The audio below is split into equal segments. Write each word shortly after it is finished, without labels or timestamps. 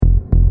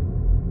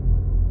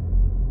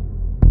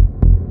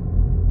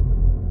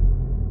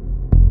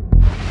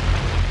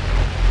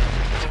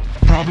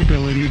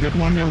probability that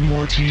one or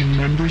more team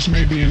members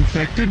may be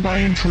infected by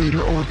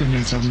intruder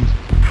organism.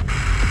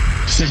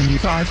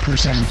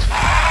 75%.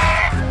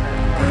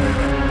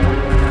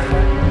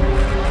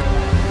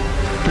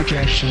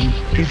 Projection: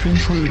 if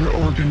intruder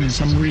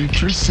organism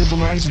reaches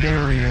civilized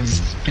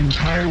areas,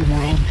 entire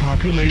world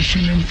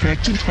population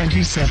infected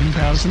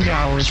 27,000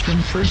 hours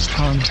from first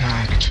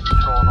contact.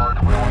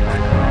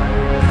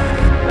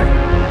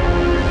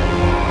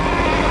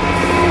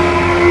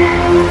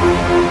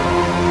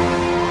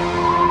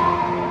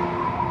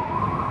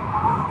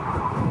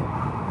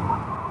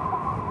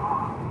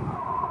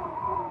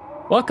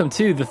 Welcome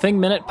to the Thing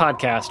Minute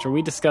Podcast, where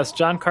we discuss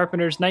John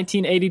Carpenter's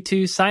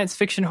 1982 science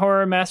fiction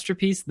horror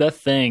masterpiece, The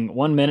Thing,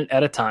 1 minute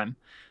at a time.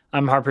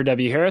 I'm Harper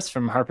W. Harris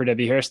from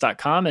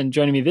harperwharris.com, and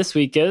joining me this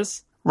week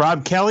is...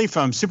 Rob Kelly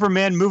from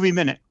Superman Movie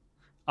Minute.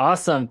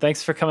 Awesome.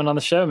 Thanks for coming on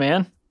the show,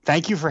 man.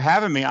 Thank you for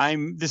having me.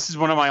 This is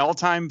one of my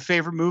all-time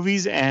favorite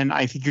movies, and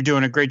I think you're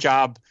doing a great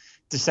job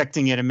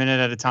dissecting it a minute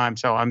at a time.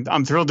 So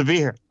I'm thrilled to be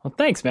here. Well,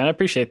 thanks, man. I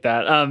appreciate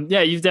that.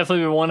 Yeah, you've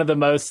definitely been one of the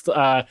most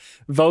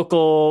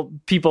vocal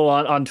people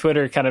on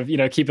Twitter, kind of,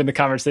 keeping the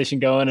conversation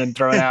going and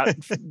throwing out,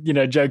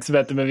 jokes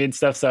about the movie and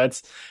stuff. So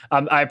it's,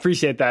 I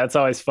appreciate that. It's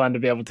always fun to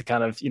be able to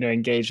kind of,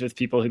 engage with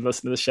people who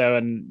listen to the show.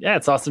 And yeah,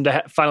 it's awesome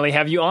to finally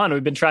have you on.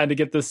 We've been trying to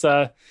get this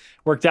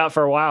worked out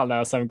for a while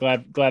now. So I'm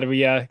glad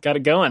we got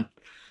it going.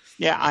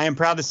 Yeah, I am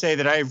proud to say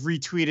that I've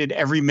retweeted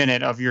every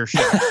minute of your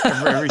show,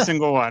 every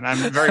single one. I'm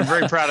very,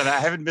 very proud of that.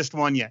 I haven't missed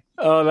one yet.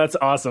 Oh, that's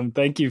awesome.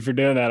 Thank you for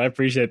doing that. I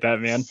appreciate that,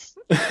 man.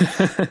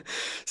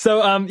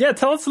 So,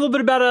 tell us a little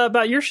bit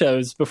about your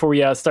shows before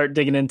we start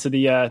digging into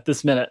the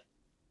this minute.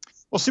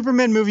 Well,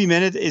 Superman Movie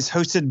Minute is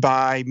hosted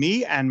by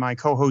me and my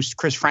co-host,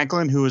 Chris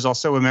Franklin, who is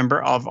also a member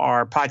of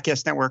our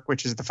podcast network,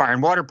 which is the Fire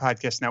and Water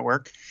Podcast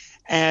Network.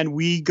 And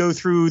we go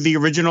through the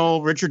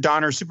original Richard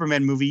Donner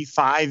Superman movie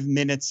 5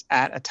 minutes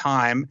at a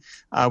time.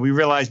 We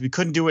realized we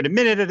couldn't do it a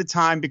minute at a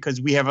time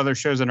because we have other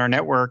shows on our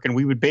network, and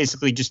we would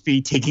basically just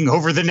be taking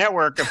over the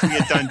network if we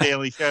had done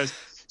daily shows.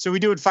 So we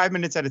do it 5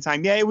 minutes at a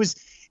time. Yeah,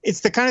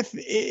 it's the kind of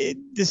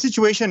the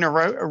situation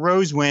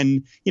arose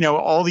when,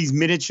 all these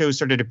minute shows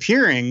started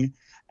appearing.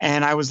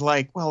 And I was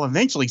like, well,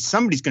 eventually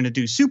somebody's going to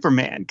do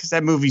Superman because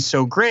that movie's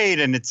so great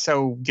and it's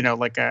so,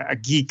 like a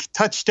geek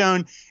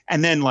touchstone.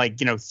 And then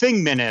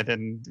Thing Minute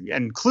and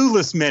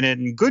Clueless Minute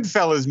and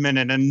Goodfellas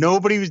Minute, and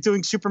nobody was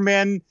doing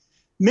Superman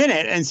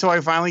Minute. And so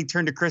I finally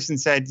turned to Chris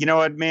and said, you know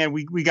what, man,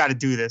 we got to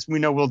do this. We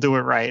know we'll do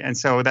it right. And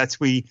so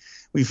we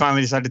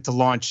finally decided to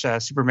launch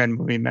Superman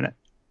Movie Minute.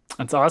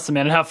 That's awesome,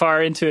 man. And how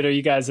far into it are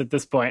you guys at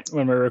this point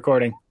when we're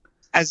recording?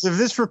 As of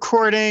this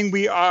recording,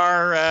 we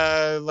are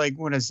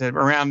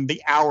around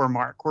the hour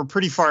mark. We're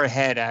pretty far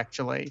ahead,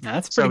 actually.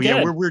 That's pretty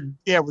good. We're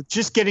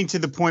just getting to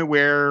the point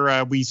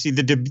where we see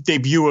the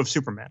debut of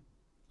Superman.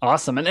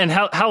 Awesome. And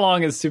how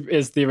long is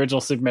the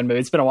original Superman movie?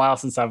 It's been a while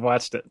since I've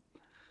watched it.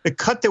 The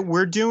cut that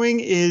we're doing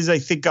is, I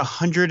think,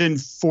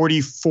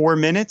 144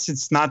 minutes.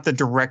 It's not the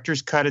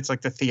director's cut. It's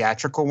like the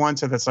theatrical one.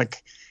 So that's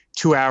like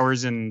 2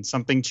 hours and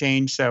something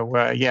change. So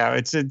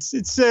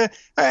it's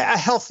a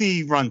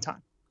healthy runtime.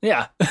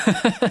 Yeah.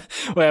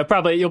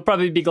 Well, you'll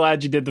probably be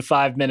glad you did the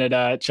 5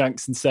 minute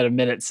chunks instead of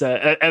minutes.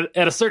 At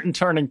a certain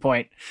turning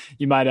point,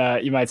 you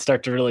might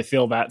start to really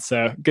feel that.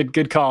 So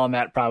good call on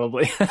that,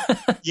 probably.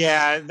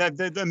 Yeah,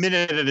 the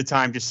minute at a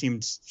time just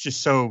seems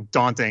just so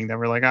daunting that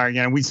we're like, all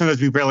right, we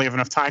barely have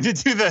enough time to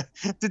do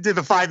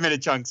the 5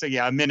 minute chunk. So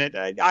yeah, a minute.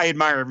 I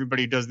admire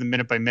everybody who does the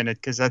minute by minute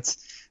because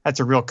that's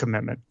a real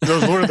commitment.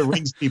 Those Lord of the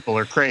Rings people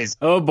are crazy.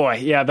 Oh boy,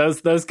 yeah,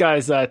 those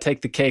guys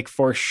take the cake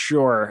for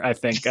sure. I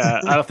think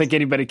I don't think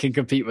anybody can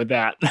compete with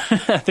that.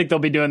 I think they'll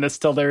be doing this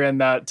till they're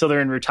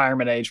in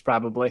retirement age,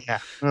 probably. Yeah.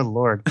 Oh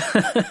Lord.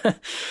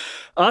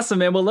 Awesome,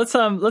 man. Well,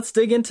 let's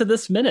dig into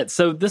this minute.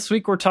 So this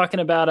week we're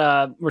talking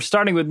about we're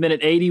starting with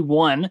minute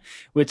 81,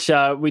 which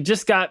we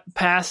just got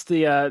past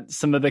the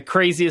some of the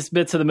craziest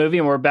bits of the movie,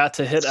 and we're about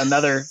to hit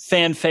another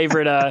fan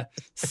favorite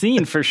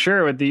scene for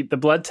sure with the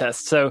blood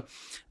test. So.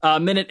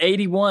 Minute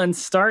 81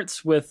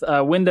 starts with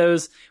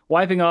Windows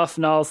wiping off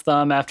Null's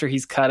thumb after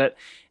he's cut it,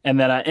 and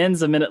then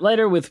ends a minute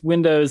later with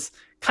Windows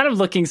kind of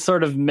looking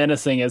sort of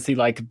menacing as he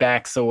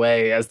backs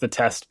away as the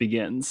test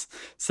begins.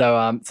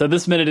 So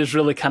this minute is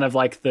really kind of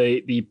like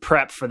the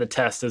prep for the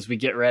test as we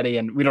get ready,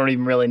 and we don't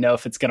even really know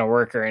if it's going to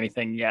work or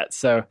anything yet.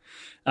 So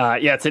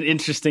it's an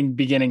interesting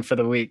beginning for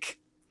the week.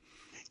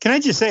 Can I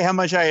just say how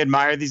much I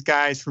admire these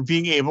guys for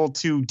being able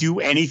to do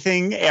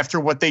anything after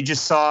what they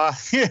just saw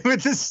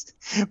with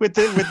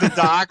the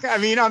doc? I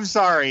mean, I'm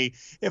sorry.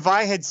 If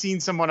I had seen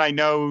someone I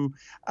know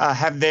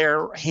have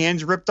their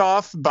hands ripped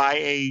off by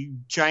a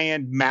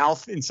giant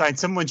mouth inside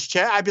someone's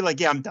chest, I'd be like,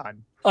 yeah, I'm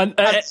done. And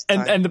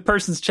the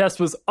person's chest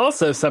was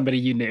also somebody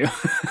you knew.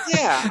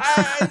 Yeah.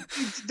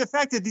 The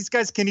fact that these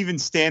guys can even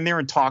stand there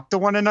and talk to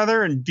one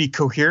another and be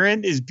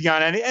coherent is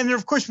beyond any. And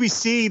of course, we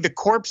see the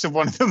corpse of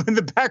one of them in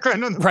the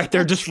background. Right.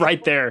 They're just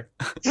right there.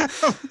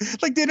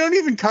 Like they don't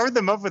even cover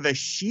them up with a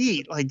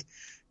sheet. Like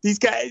these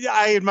guys,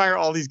 I admire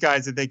all these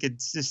guys that they could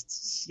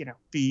just,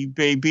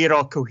 be at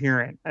all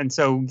coherent. And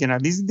so,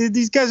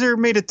 these guys are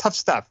made of tough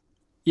stuff.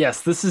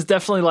 Yes, this is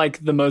definitely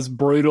like the most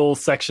brutal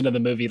section of the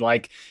movie.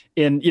 Like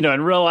in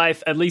real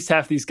life, at least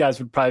half these guys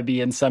would probably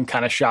be in some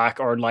kind of shock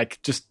or like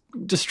just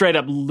straight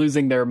up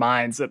losing their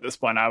minds at this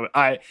point.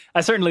 I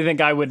certainly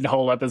think I wouldn't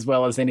hold up as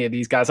well as any of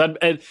these guys.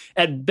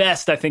 At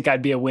best, I think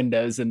I'd be a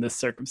Windows in this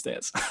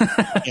circumstance.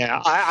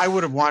 Yeah, I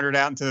would have wandered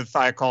out into the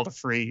fire call to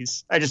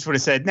freeze. I just would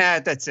have said, nah,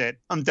 that's it.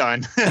 I'm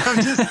done.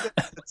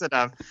 That's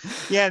enough.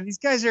 Yeah, these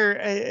guys are,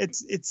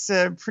 it's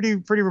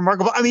pretty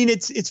remarkable. I mean,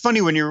 it's funny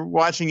when you're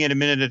watching it a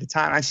minute at a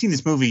time. I've seen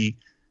this movie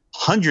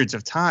hundreds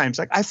of times.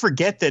 Like I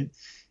forget that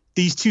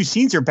these two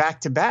scenes are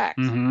back to back.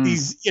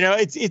 These,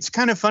 it's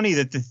kind of funny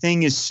that the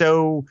Thing is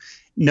so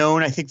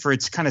known, I think, for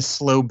its kind of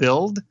slow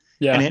build.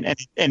 Yeah.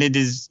 And it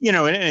is,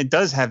 and it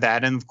does have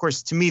that. And of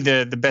course, to me,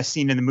 the best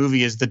scene in the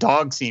movie is the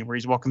dog scene where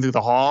he's walking through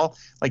the hall.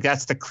 Like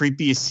that's the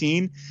creepiest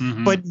scene.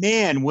 But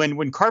man,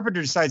 when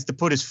Carpenter decides to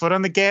put his foot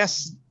on the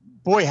gas,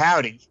 boy,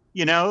 howdy,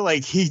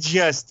 like he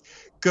just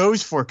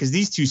goes for it, because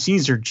these two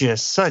scenes are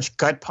just such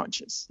gut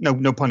punches.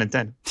 No pun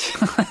intended.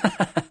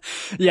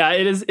 Yeah,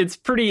 it is. It's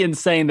pretty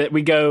insane that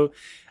we go.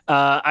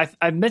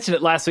 I mentioned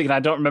it last week, and I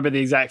don't remember the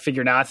exact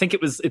figure now. I think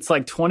it's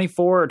like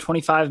 24 or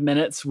 25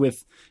 minutes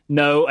with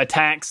no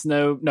attacks,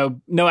 no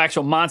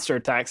actual monster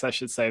attacks, I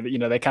should say.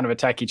 That they kind of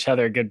attack each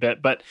other a good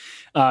bit, but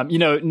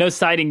no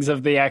sightings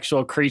of the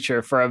actual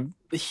creature for a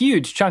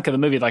huge chunk of the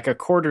movie, like a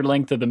quarter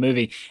length of the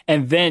movie,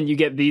 and then you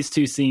get these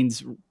two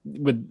scenes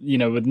with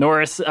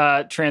Norris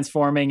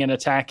transforming and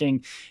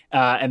attacking,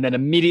 and then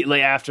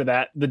immediately after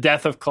that, the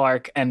death of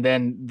Clark, and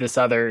then this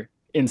other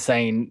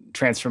insane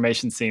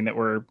transformation scene that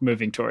we're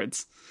moving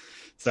towards.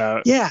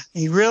 So yeah,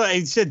 he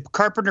said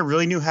Carpenter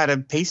really knew how to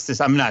pace this.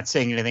 I'm not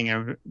saying anything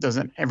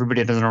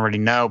everybody doesn't already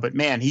know, but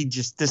man,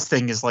 this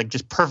thing is like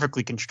just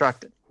perfectly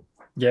constructed.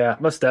 Yeah,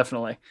 most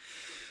definitely.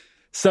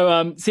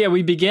 So yeah,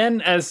 we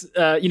begin as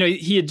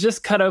he had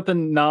just cut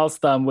open Nal's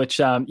thumb, which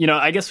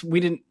I guess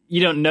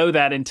you don't know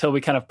that until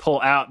we kind of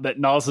pull out that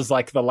Nal's is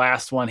like the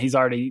last one. He's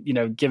already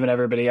given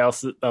everybody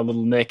else a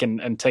little nick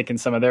and taken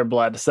some of their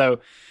blood.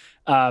 So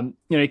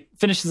he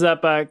finishes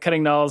up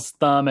cutting Nal's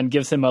thumb and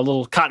gives him a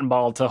little cotton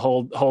ball to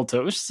hold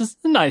to, which is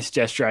a nice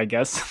gesture, I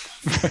guess,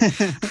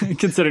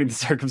 considering the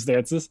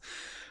circumstances.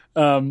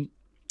 And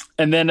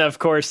then, of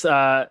course,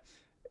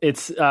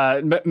 it's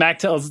Mac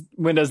tells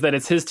Windows that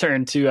it's his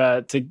turn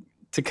to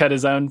cut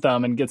his own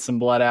thumb and get some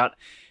blood out.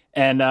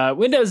 And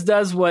Windows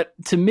does what,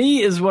 to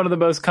me, is one of the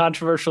most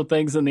controversial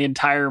things in the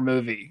entire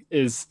movie,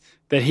 is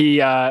that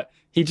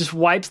he just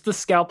wipes the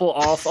scalpel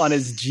off on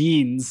his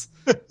jeans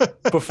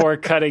before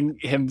cutting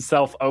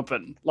himself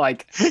open.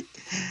 Like,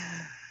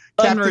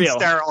 unreal.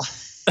 Captain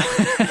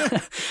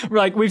Sterile.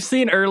 Like we've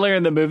seen earlier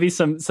in the movie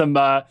some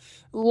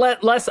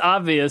less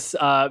obvious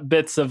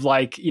bits of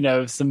like,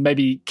 some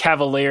maybe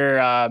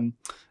cavalier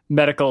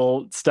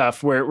medical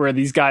stuff where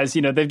these guys,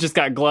 they've just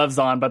got gloves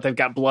on, but they've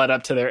got blood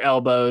up to their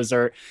elbows,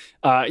 or,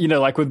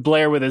 like with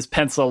Blair with his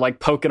pencil, like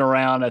poking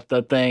around at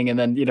the thing and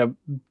then,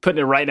 putting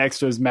it right next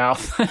to his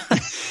mouth.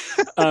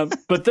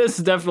 But this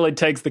definitely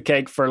takes the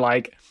cake for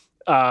like,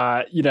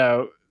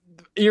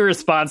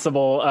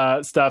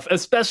 irresponsible stuff,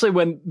 especially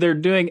when they're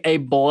doing a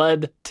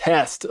blood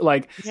test.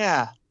 Like,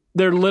 yeah,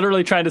 they're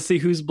literally trying to see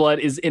whose blood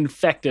is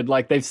infected.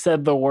 Like they've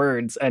said the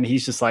words, and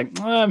he's just like,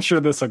 I'm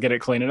sure this will get it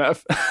clean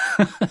enough.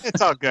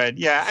 It's all good.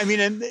 Yeah. I mean,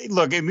 and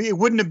look, it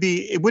wouldn't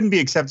be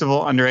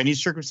acceptable under any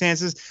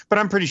circumstances, but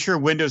I'm pretty sure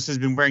Windows has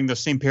been wearing those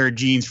same pair of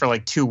jeans for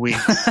like 2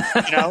 weeks,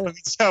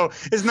 so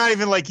it's not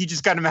even like he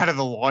just got them out of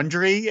the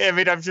laundry. I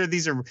mean, I'm sure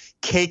these are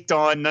caked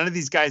on. None of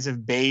these guys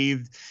have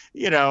bathed.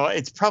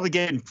 It's probably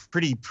getting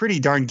pretty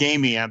darn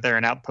gamey out there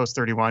in Outpost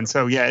 31.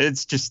 So yeah,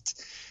 it's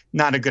just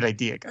not a good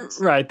idea, guys.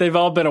 Right. They've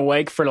all been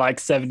awake for like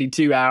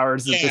 72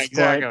 hours at this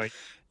point.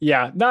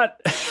 Yeah.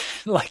 Not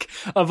like,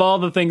 of all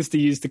the things to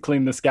use to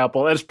clean the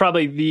scalpel, it's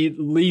probably the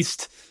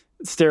least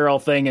sterile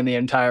thing in the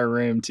entire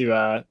room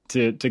to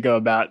go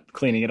about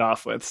cleaning it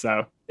off with.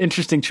 So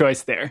interesting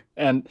choice there.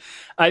 And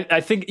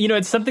I think,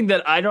 it's something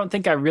that I don't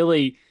think I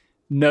really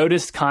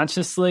noticed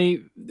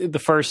consciously the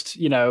first,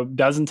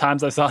 dozen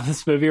times I saw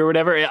this movie or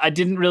whatever. I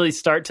didn't really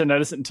start to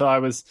notice it until I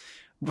was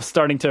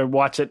starting to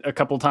watch it a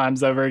couple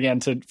times over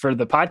again for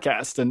the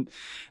podcast. And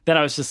then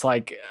I was just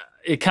like,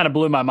 it kind of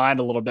blew my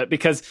mind a little bit,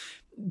 because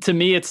to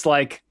me, it's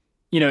like,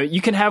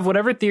 you can have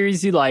whatever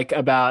theories you like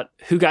about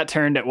who got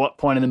turned at what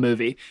point in the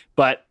movie,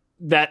 but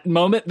that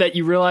moment that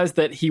you realize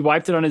that he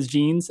wiped it on his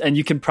jeans, and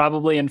you can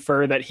probably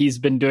infer that he's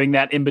been doing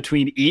that in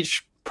between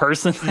each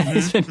person that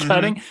he's been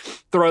cutting,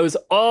 throws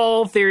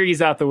all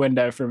theories out the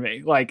window for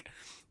me. Like,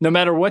 no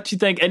matter what you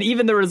think, and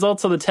even the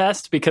results of the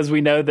test, because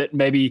we know that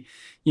maybe,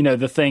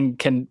 the thing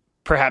can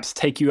perhaps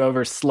take you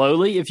over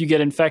slowly if you get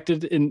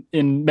infected in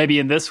maybe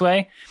in this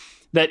way,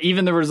 that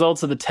even the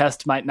results of the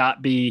test might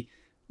not be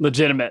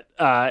legitimate,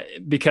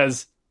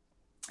 because,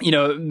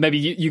 maybe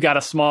you got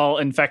a small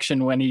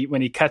infection when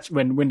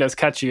Windows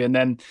cuts you, and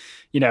then,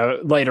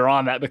 later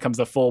on that becomes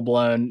a full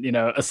blown,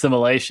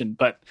 assimilation.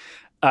 But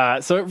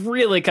so it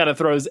really kind of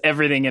throws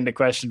everything into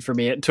question for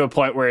me, to a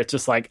point where it's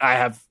just like, I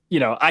have,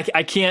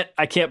 I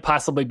can't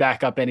possibly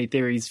back up any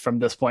theories from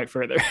this point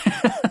further.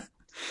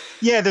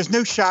 Yeah, there's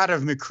no shot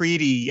of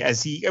McCready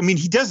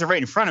he does it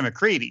right in front of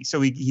McCready.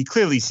 So he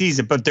clearly sees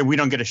it, but we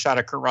don't get a shot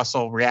of Kurt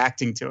Russell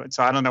reacting to it.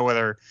 So I don't know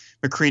whether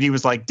McCready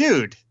was like,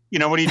 dude,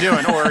 what are you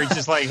doing? Or he's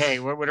just like, hey,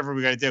 whatever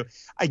we got to do.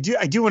 I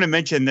do want to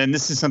mention, and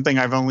this is something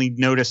I've only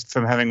noticed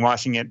from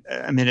watching it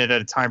a minute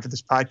at a time for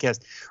this podcast,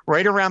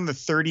 right around the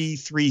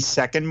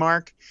 33-second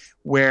mark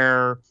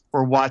where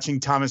we're watching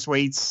Thomas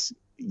Waits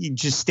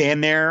just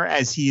stand there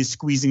as he is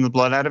squeezing the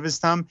blood out of his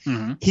thumb.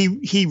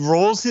 Mm-hmm. He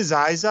rolls his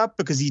eyes up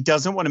because he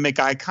doesn't want to make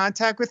eye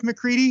contact with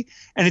McCready.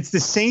 And it's the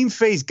same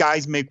face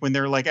guys make when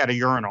they're like at a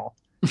urinal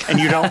and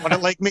you don't want to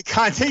like make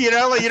contact, you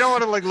don't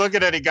want to like look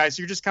at any guy.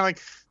 So you're just kind of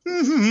like,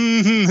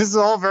 this is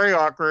all very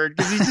awkward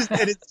because he's just,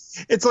 and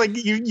it's like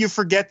you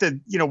forget that,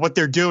 what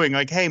they're doing.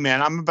 Like, hey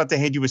man, I'm about to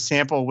hand you a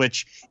sample,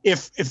 which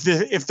if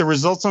the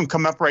results don't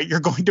come up right, you're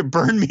going to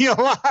burn me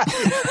alive.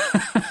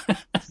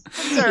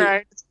 It's all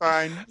right. It's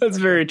fine. That's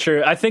very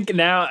true. I think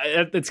now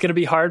it's going to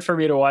be hard for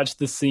me to watch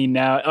this scene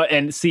now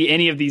and see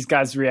any of these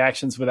guys'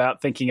 reactions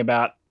without thinking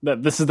about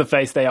that this is the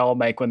face they all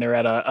make when they're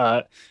at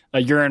a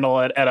urinal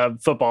at a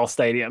football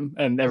stadium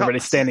and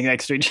everybody's standing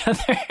next to each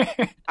other.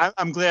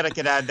 I'm glad I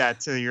could add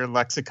that to your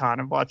lexicon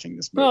of watching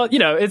this movie.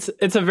 Well,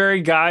 it's a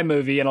very guy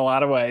movie in a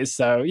lot of ways.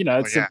 So,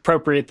 it's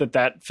appropriate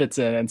that fits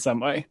in some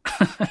way.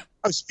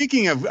 Oh,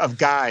 speaking of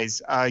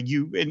guys,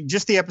 in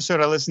just the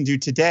episode I listened to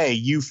today,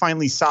 you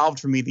finally solved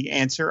for me the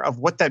answer of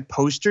what that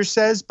poster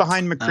says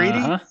behind McCready.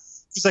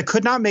 Because I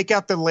could not make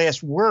out the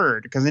last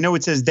word because I know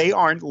it says they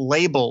aren't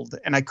labeled,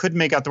 and I couldn't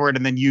make out the word.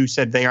 And then you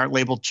said they aren't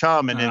labeled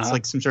chum, and it's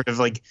like some sort of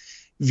like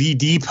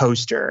VD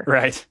poster.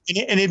 Right.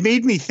 And it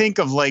made me think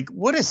of like,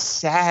 what a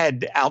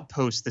sad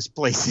outpost this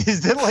place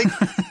is, that like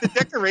the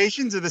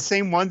decorations are the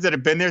same ones that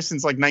have been there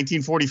since like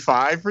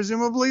 1945,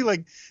 presumably.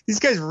 Like these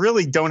guys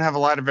really don't have a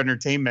lot of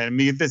entertainment. I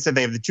mean, they said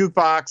they have the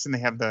jukebox and they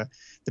have the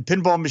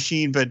pinball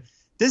machine, but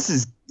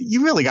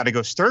you really got to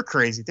go stir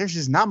crazy. There's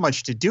just not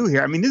much to do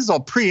here. I mean, this is all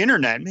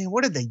pre-internet. Man,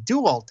 what did they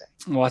do all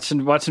day?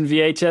 Watching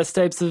VHS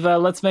tapes of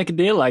Let's Make a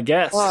Deal, I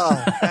guess. Oh,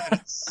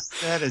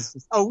 that is.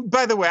 Oh,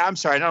 by the way, I'm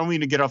sorry. I don't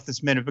mean to get off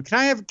this minute, but can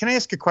I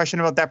ask a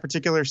question about that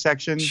particular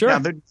section? Sure. Now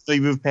that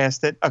we move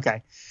past it.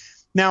 Okay.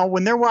 Now,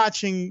 when they're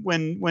watching,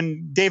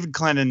 when David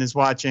Clennon is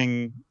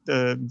watching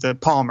the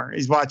Palmer,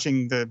 he's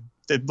watching the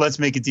Let's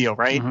Make a Deal,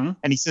 right? Mm-hmm.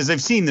 And he says,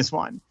 "I've seen this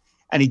one."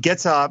 And he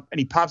gets up and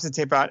he pops the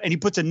tape out and he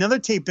puts another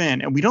tape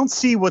in, and we don't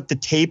see what the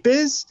tape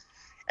is.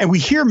 And we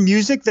hear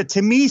music that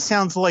to me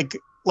sounds like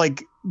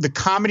the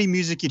comedy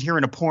music you'd hear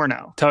in a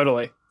porno.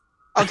 Totally.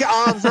 Okay.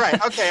 Oh, I was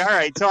right. Okay. All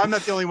right. So I'm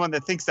not the only one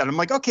that thinks that. I'm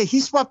like, okay, he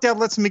swapped out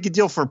Let's Make a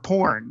Deal for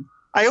porn.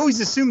 I always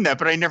assumed that,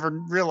 but I never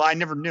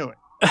knew it.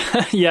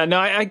 Yeah, no,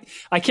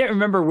 I can't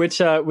remember which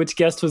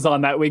guest was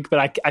on that week,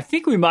 but I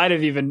think we might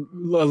have even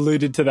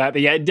alluded to that.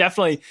 But yeah, it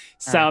definitely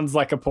sounds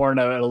like a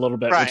porno a little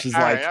bit, right. Which is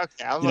all like, right.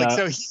 Okay. I'm like,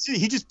 so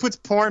he just puts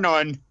porn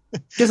on.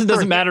 Guess it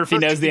doesn't matter if he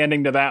knows the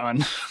ending to that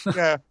one.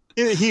 Yeah.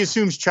 He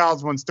assumes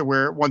Childs wants to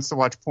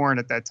watch porn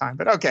at that time.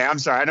 But okay, I'm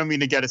sorry. I don't mean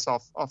to get us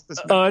off this.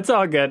 Oh, it's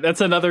all good. That's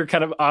another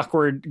kind of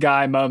awkward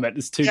guy moment.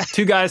 It's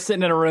two guys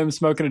sitting in a room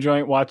smoking a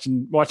joint,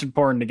 watching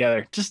porn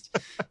together. Just,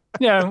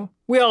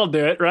 we all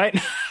do it, right?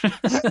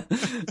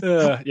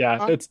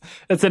 Yeah,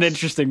 it's an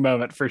interesting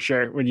moment for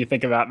sure when you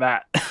think about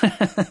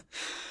that.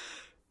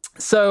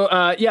 So,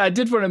 I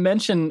did want to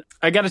mention,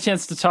 I got a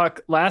chance to talk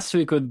last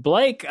week with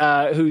Blake,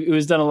 who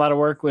has done a lot of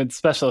work with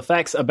special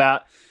effects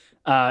about,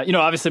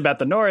 obviously about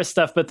the Norris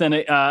stuff, but then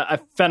I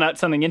found out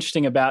something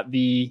interesting about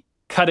the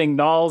cutting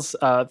Nall's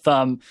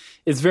thumb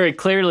is very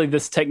clearly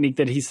this technique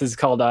that he says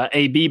called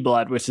AB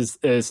blood, which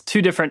is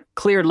two different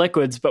clear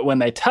liquids, but when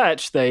they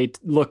touch, they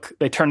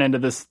turn into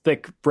this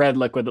thick red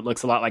liquid that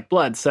looks a lot like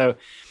blood. So,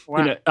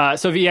 wow.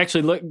 So if you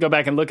actually go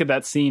back and look at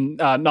that scene,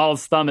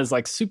 Nall's thumb is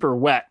like super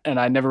wet, and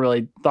I never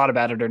really thought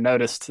about it or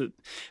noticed it.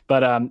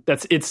 But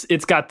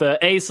it's got the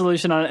A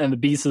solution on it and the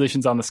B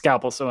solutions on the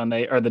scalpel. So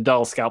the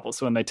dull scalpel.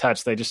 So when they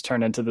touch, they just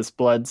turn into this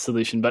blood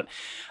solution. But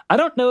I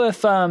don't know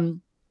if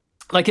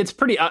it's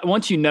pretty,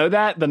 once you know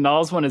that, the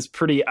Nall's one is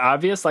pretty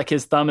obvious. Like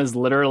his thumb is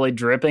literally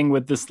dripping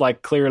with this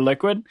like clear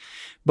liquid.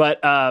 But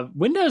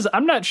Windows,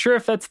 I'm not sure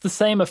if that's the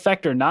same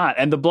effect or not.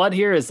 And the blood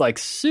here is like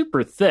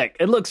super thick.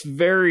 It looks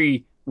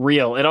very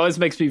real. It always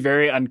makes me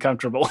very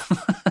uncomfortable.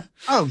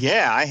 Oh,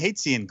 yeah. I hate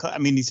seeing,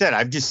 he said,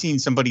 I've just seen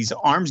somebody's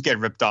arms get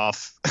ripped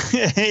off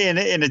in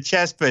a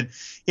chest. But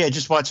yeah,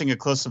 just watching a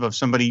close up of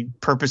somebody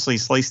purposely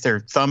slice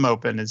their thumb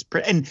open is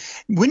and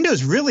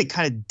Windows really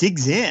kind of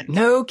digs in.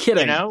 No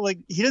kidding. Like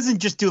he doesn't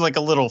just do like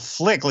a little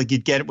flick like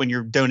you'd get when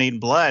you're donating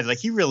blood. Like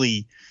he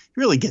really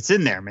gets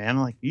in there, man.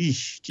 I'm like,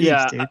 geez,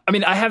 yeah.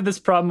 Dude. I have this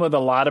problem with a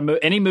lot of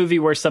any movie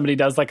where somebody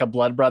does like a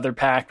blood brother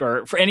pact,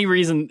 or for any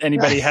reason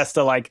anybody has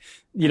to like,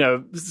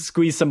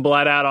 squeeze some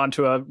blood out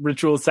onto a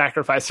ritual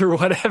sacrifice or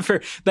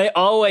whatever. They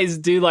always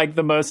do like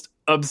the most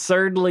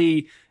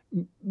absurdly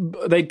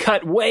they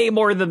cut way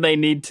more than they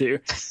need to.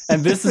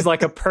 And this is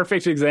like a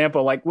perfect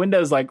example. Like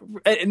Windows, like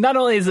not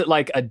only is it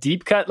like a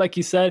deep cut, like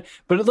you said,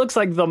 but it looks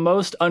like the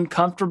most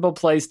uncomfortable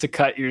place to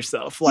cut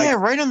yourself. Like, yeah,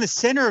 right on the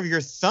center of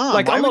your thumb.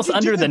 Like almost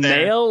under the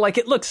nail. Like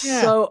it looks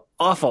so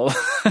awful.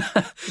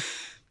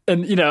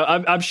 And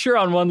I'm sure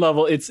on one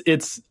level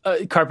it's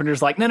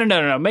Carpenter's like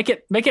no, make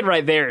it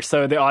right there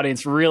so the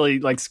audience really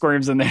like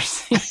squirms in their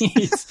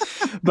seats.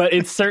 But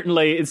it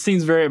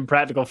seems very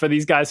impractical for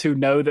these guys who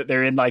know that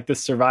they're in like this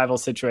survival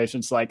situation.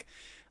 It's like,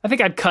 I think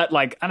I'd cut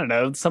like, I don't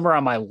know, somewhere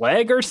on my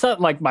leg or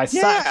something, like my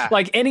side,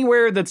 like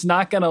anywhere that's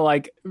not going to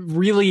like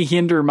really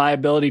hinder my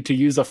ability to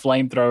use a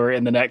flamethrower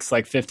in the next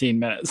like 15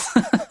 minutes.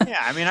 Yeah,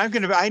 I mean,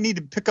 I need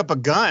to pick up a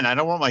gun. I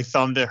don't want my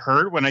thumb to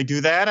hurt when I do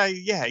that.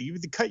 You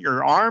cut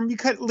your arm. You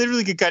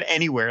literally could cut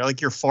anywhere,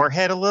 like your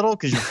forehead a little,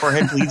 because your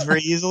forehead bleeds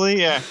very easily.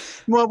 Yeah.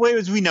 Well,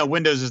 as we know,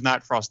 Windows is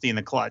not Frosty in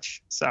the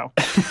Clutch, so.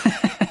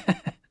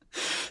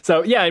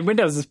 So yeah,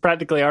 Windows is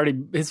practically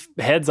his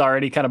head's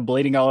already kind of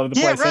bleeding all over the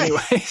place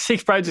anyway. So you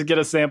could probably just get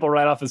a sample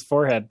right off his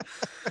forehead.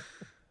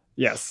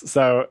 Yes.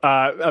 So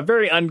a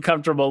very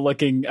uncomfortable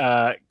looking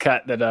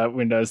cut that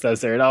Windows does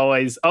there. It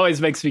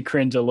always makes me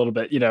cringe a little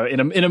bit.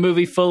 In a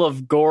movie full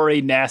of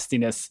gory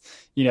nastiness,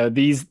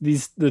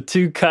 the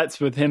two cuts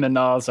with him and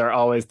Nas are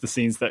always the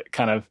scenes that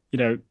kind of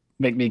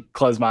make me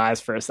close my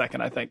eyes for a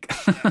second, I think.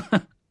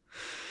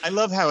 I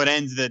love how it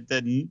ends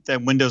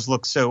that Windows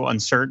looks so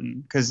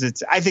uncertain,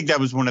 because I think that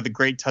was one of the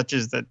great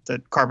touches that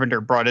Carpenter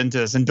brought into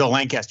this, and Bill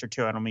Lancaster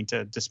too. I don't mean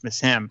to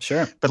dismiss him.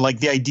 Sure. But like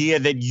the idea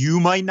that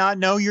you might not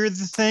know you're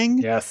the thing.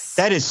 Yes.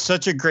 That is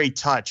such a great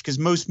touch, because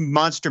most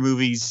monster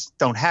movies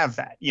don't have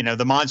that.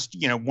 The monster,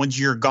 once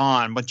you're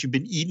gone, once you've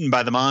been eaten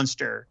by the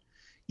monster,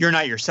 you're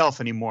not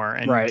yourself anymore.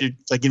 And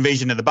like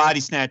Invasion of the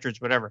Body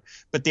Snatchers, whatever.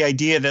 But the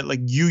idea that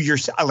like you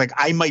yourself, like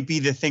I might be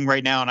the thing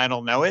right now and I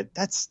don't know it,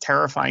 that's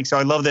terrifying. So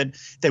I love that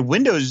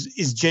Windows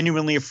is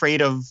genuinely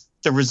afraid of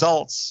the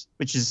results,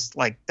 which is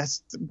like,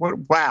 that's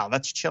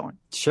chilling.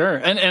 Sure.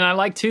 And I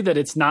like too that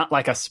it's not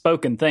like a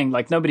spoken thing.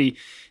 Like nobody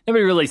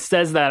really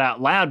says that out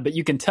loud, but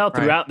you can tell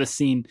throughout the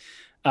scene.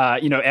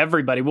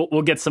 Everybody,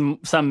 we'll get some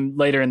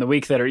later in the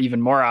week that are even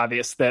more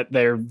obvious, that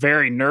they're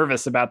very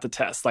nervous about the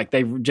test. Like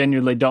they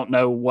genuinely don't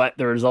know what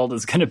the result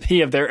is going to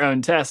be of their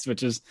own test,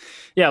 which is,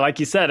 like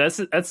you said,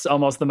 that's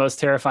almost the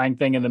most terrifying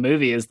thing in the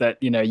movie, is that,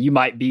 you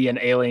might be an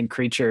alien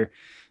creature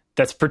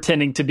that's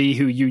pretending to be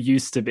who you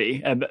used to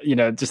be. And,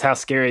 just how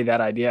scary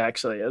that idea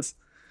actually is.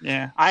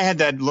 Yeah. I had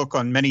that look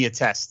on many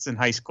tests in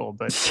high school,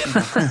 but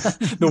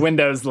the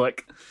Windows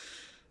look.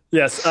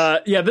 Yes.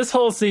 This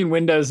whole scene,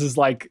 Windows is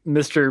like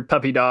Mr.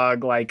 Puppy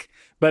Dog, like,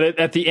 but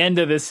at the end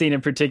of this scene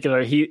in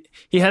particular, he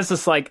has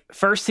this like,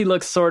 first he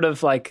looks sort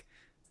of like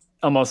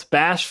almost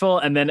bashful.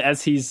 And then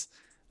as he's,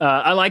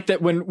 I like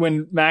that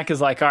when Mac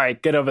is like, all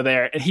right, get over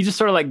there. And he just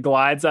sort of like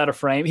glides out of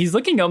frame. He's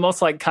looking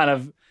almost like kind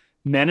of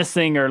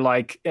menacing or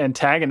like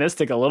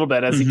antagonistic a little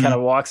bit as he kind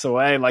of walks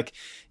away. Like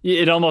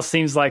it almost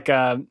seems like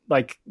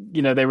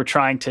they were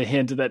trying to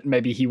hint that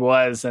maybe he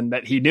was, and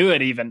that he knew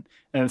it even.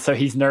 And so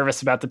he's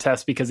nervous about the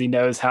test because he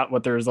knows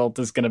what the result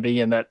is going to be,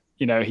 and that,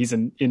 he's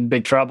in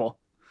big trouble.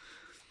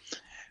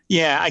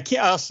 Yeah, I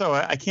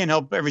can't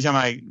help every time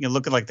I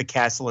look at like the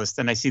cast list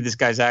and I see this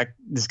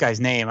guy's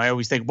name, I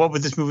always think, what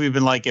would this movie have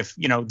been like if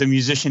the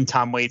musician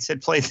Tom Waits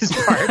had played this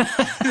part?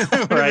 It would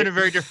have been a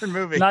very different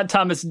movie. Not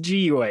Thomas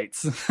G.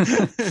 Waits.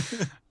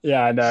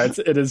 Yeah, I know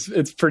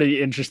it's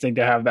pretty interesting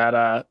to have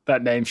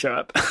that name show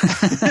up.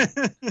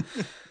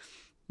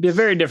 Be a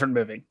very different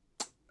movie.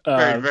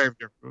 Very very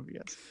different movie.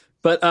 Yes.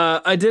 But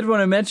I did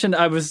want to mention,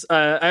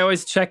 I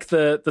always check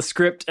the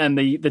script and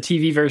the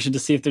TV version to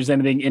see if there's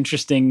anything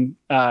interesting,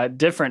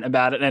 different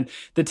about it. And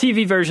the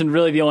TV version,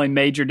 really the only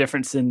major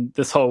difference in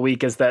this whole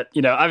week is that,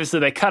 obviously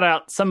they cut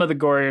out some of the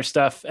gorier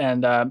stuff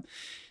and that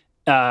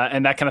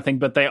kind of thing.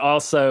 But they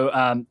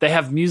also, they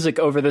have music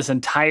over this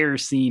entire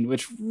scene,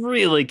 which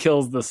really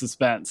kills the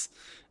suspense.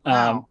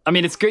 Wow. I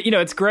mean, it's great.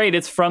 It's great.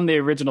 It's from the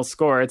original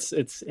score. It's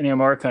Ennio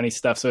Morricone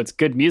stuff, so it's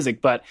good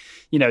music. But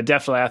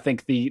definitely, I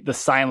think the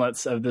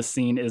silence of this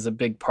scene is a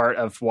big part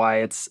of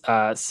why it's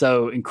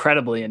so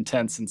incredibly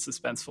intense and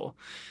suspenseful.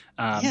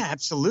 Yeah,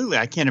 absolutely.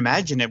 I can't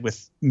imagine it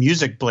with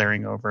music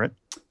blaring over it.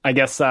 I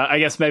guess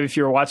maybe if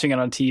you were watching it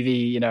on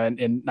TV, in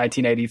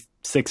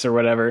 1986 or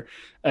whatever,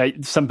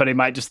 somebody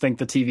might just think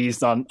the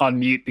TV's on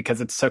mute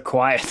because it's so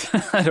quiet.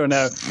 I don't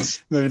know.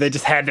 Maybe they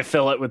just had to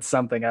fill it with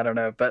something. I don't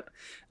know.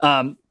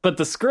 But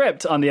the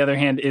script, on the other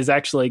hand, is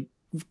actually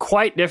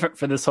quite different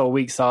for this whole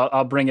week. So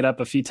I'll bring it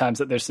up a few times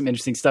that there's some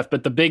interesting stuff.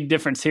 But the big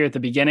difference here at the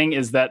beginning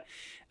is that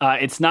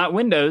it's not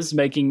Windows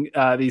making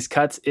these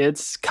cuts.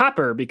 It's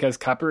Copper, because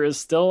Copper is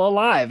still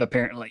alive,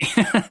 apparently.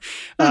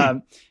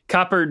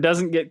 Copper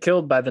doesn't get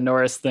killed by the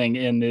Norris thing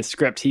in the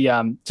script. He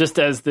just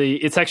as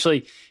it's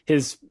actually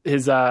his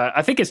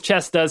I think his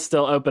chest does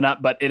still open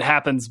up, but it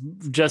happens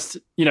just,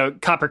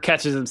 Copper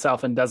catches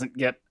himself and doesn't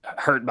get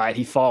hurt by it.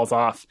 He falls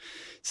off.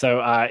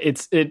 So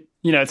it's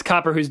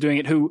Copper who's doing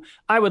it, who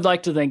I would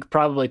like to think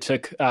probably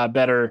took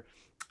better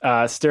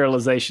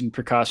sterilization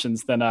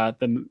precautions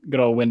than good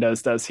old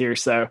Windows does here.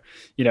 So,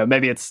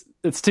 maybe it's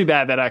too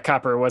bad that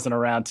Copper wasn't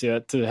around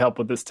to help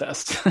with this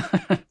test.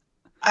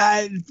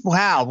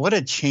 Wow, what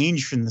a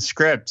change from the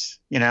script.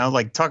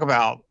 Like talk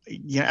about,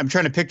 I'm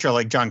trying to picture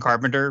like John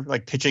Carpenter,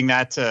 like pitching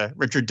that to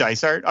Richard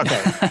Dysart.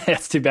 Okay.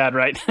 That's too bad,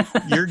 right?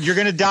 You're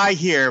going to die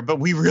here, but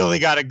we really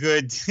got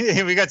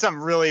we got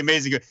something really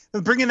amazing.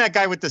 Bring in that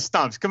guy with the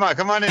stumps. Come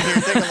on in here.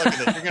 Take a look at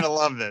this. You're going to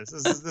love this.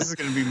 This is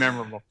going to be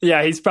memorable.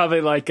 Yeah. He's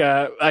probably like,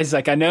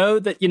 I know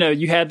that,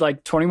 you had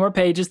like 20 more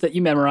pages that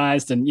you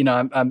memorized and,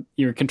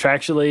 you're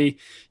contractually,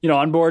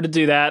 on board to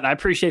do that. And I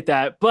appreciate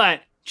that,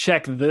 but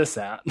check this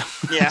out.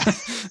 Yeah.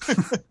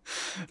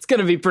 It's going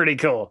to be pretty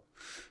cool.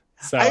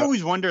 So I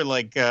always wonder,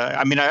 like,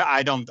 I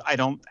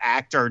don't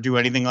act or do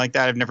anything like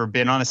that. I've never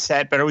been on a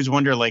set, but I always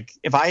wonder, like,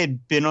 if I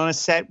had been on a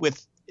set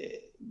with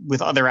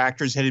other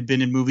actors that had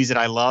been in movies that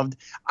I loved,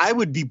 I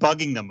would be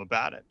bugging them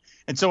about it.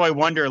 And so I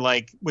wonder,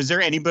 like, was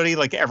there anybody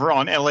like ever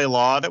on LA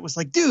Law that was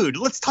like, dude,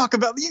 let's talk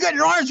about, you got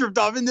your arms ripped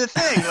off in the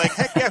thing. Like,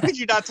 heck, how could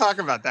you not talk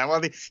about that?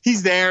 Well,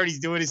 he's there and he's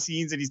doing his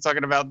scenes and he's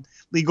talking about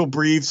legal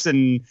briefs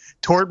and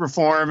tort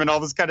reform and all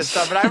this kind of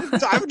stuff. And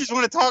I would just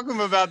want to talk to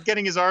him about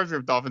getting his arms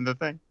ripped off in the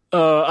thing.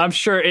 I'm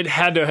sure it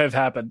had to have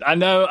happened. I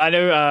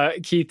know.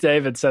 Keith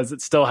David says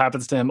it still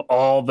happens to him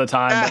all the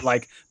time. That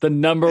like the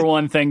number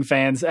one thing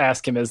fans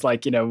ask him is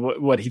like,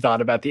 what he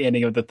thought about the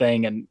ending of the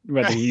thing and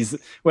whether he's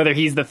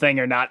the thing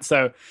or not.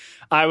 So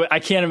I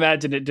can't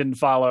imagine it didn't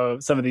follow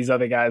some of these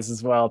other guys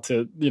as well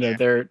to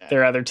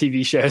their other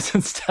TV shows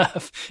and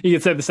stuff. You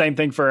could say the same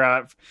thing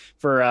for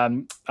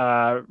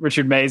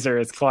Richard Mazer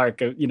as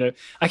Clark.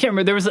 I can't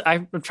remember.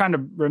 I'm trying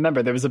to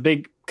remember. There was a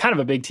big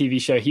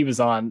TV show he was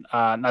on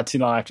not too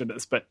long after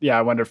this. But yeah,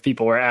 I wonder if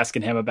people were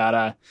asking him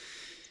about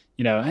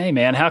hey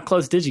man, how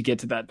close did you get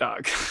to that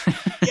dog?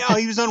 Yeah,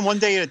 he was on One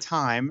Day at a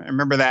Time. I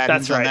remember that.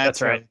 That's right.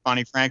 That's right.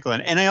 Bonnie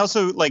Franklin. And I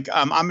also like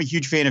I'm a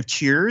huge fan of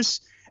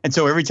Cheers. And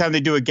so every time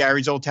they do a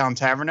Gary's Old Town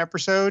Tavern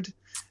episode,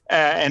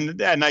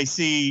 and I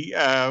see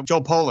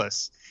Joe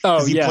Polis.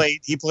 Oh, yeah.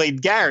 He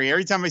played Gary.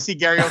 Every time I see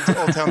Gary Old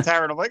Town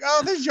Tavern, I'm like,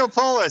 oh, there's Joe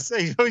Polis.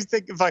 I always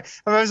think if I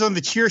was on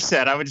the Cheer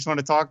set, I would just want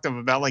to talk to him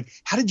about like,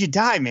 how did you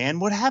die, man?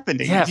 What happened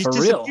to you? Yeah, for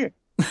real.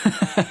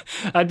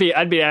 I'd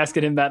be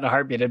asking him that in a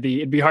heartbeat.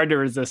 It'd be hard to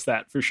resist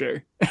that for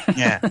sure.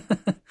 Yeah.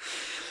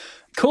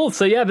 Cool.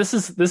 So yeah, this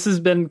has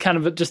been kind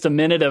of just a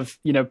minute of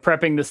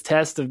prepping this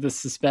test, of this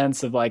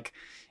suspense of like,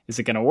 is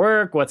it going to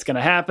work? What's going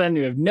to happen?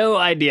 You have no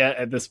idea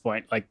at this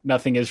point. Like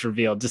nothing is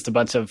revealed. Just a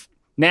bunch of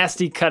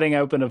nasty cutting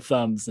open of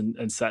thumbs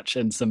and such,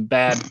 and some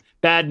bad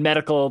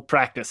medical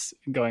practice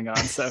going on.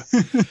 So,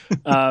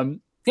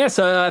 yeah.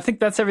 So I think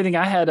that's everything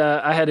I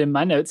had in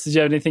my notes. Did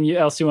you have anything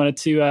else you wanted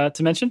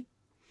to mention?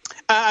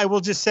 I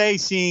will just say,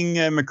 seeing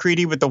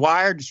McCready with The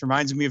Wire just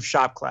reminds me of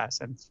shop class,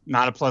 and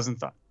not a pleasant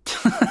thought.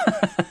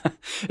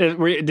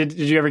 Did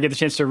you ever get the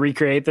chance to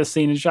recreate this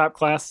scene in shop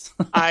class?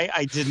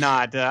 I did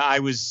not.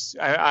 I'm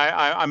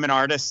an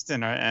artist,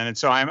 and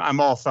so I'm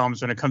all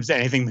thumbs when it comes to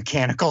anything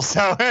mechanical.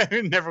 So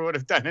I never would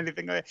have done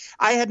anything like that.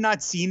 I had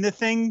not seen The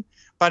Thing,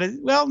 but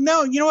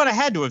no, you know what? I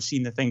had to have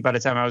seen The Thing by the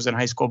time I was in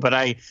high school, but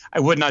I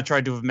would not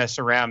try to have messed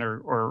around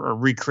or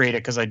recreate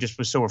it because I just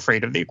was so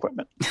afraid of the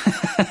equipment.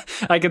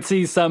 I could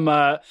see some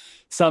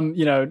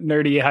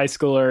nerdy high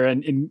schooler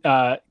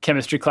in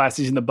chemistry class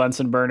using the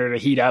Bunsen burner to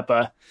heat up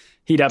a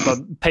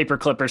paper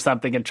clip or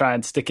something and try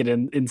and stick it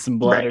in some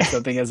blood or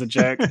something as a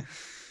joke.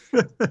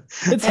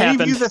 It's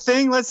happened. Any of The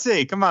Thing? Let's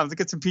see. Come on, let's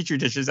get some petri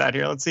dishes out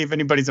here. Let's see if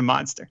anybody's a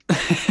monster.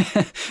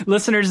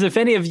 Listeners, if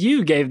any of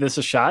you gave this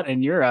a shot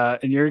in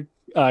your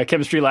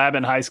chemistry lab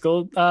in high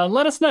school,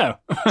 let us know.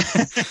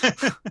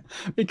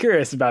 Be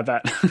curious about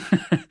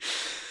that.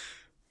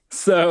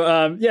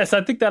 So, yes,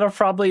 I think that'll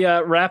probably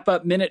wrap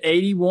up minute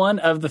 81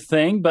 of The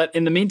Thing. But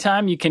in the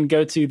meantime, you can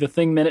go to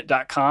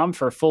thethingminute.com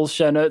for full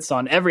show notes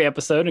on every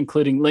episode,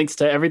 including links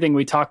to everything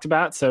we talked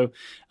about. So,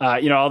 all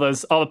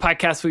the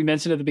podcasts we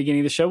mentioned at the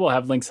beginning of the show, we'll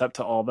have links up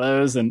to all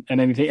those and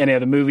any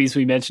other movies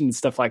we mentioned and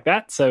stuff like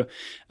that. So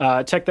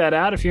check that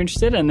out if you're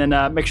interested. And then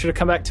make sure to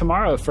come back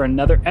tomorrow for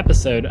another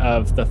episode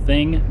of The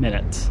Thing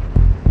Minute.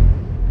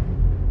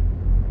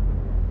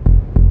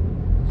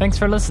 Thanks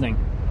for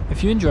listening.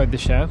 If you enjoyed the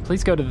show,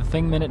 please go to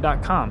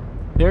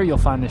thethingminute.com. There you'll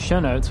find the show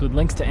notes with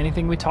links to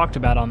anything we talked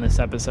about on this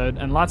episode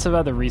and lots of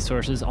other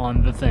resources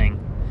on The Thing.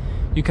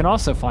 You can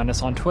also find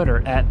us on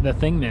Twitter at The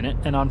Thing Minute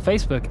and on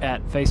Facebook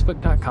at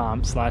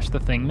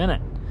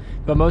facebook.com/thethingminute.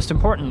 But most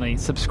importantly,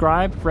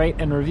 subscribe, rate,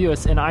 and review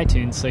us in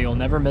iTunes so you'll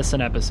never miss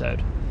an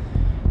episode.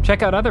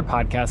 Check out other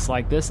podcasts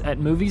like this at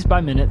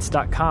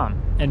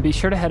moviesbyminutes.com, and be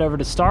sure to head over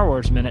to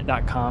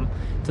starwarsminute.com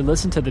to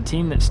listen to the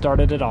team that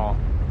started it all.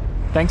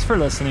 Thanks for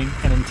listening,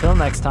 and until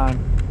next time,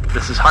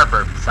 this is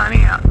Harper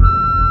signing out.